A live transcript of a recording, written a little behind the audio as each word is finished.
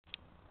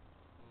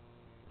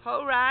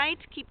All right,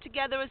 keep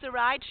together as a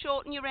ride.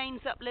 Shorten your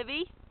reins up,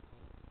 Livy.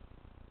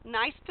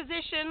 Nice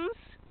positions.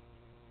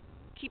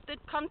 Keep the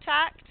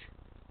contact.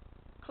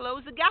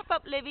 Close the gap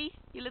up, Livy.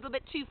 You're a little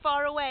bit too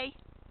far away.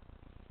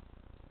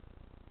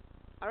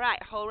 All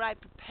right, whole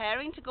ride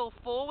preparing to go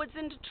forwards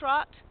into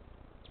trot.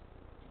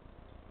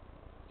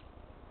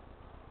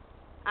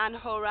 And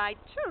whole ride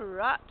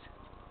trot.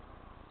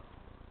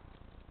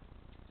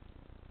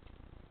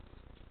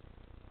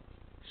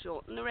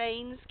 Shorten the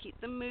reins, keep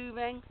them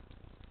moving.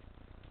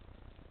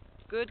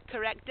 Good,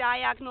 correct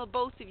diagonal,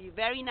 both of you.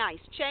 Very nice.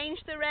 Change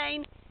the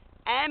rein.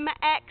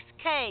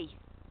 MXK.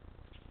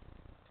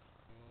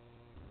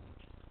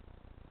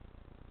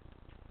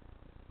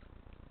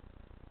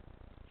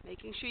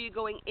 Making sure you're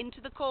going into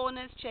the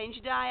corners. Change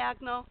your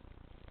diagonal.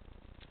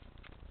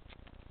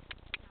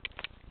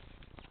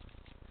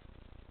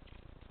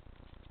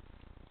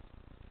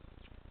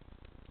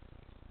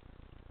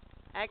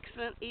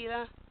 Excellent,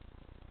 Ela.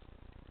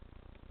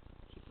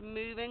 Keep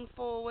moving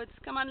forwards.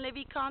 Come on,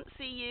 Livy, can't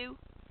see you.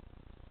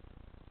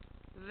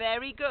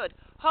 Very good.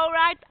 Whole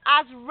ride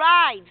as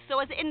rides, so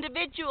as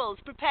individuals,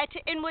 prepare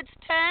to inwards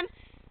turn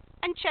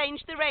and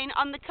change the rein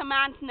on the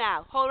command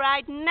now. Whole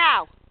ride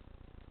now.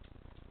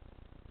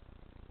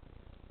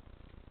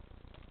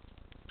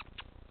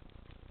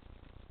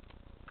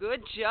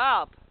 Good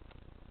job.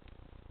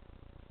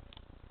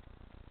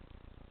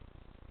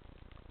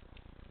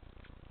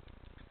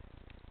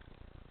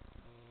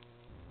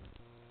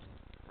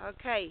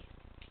 Okay.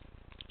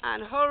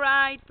 And whole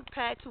ride,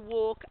 prepare to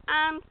walk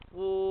and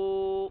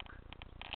walk.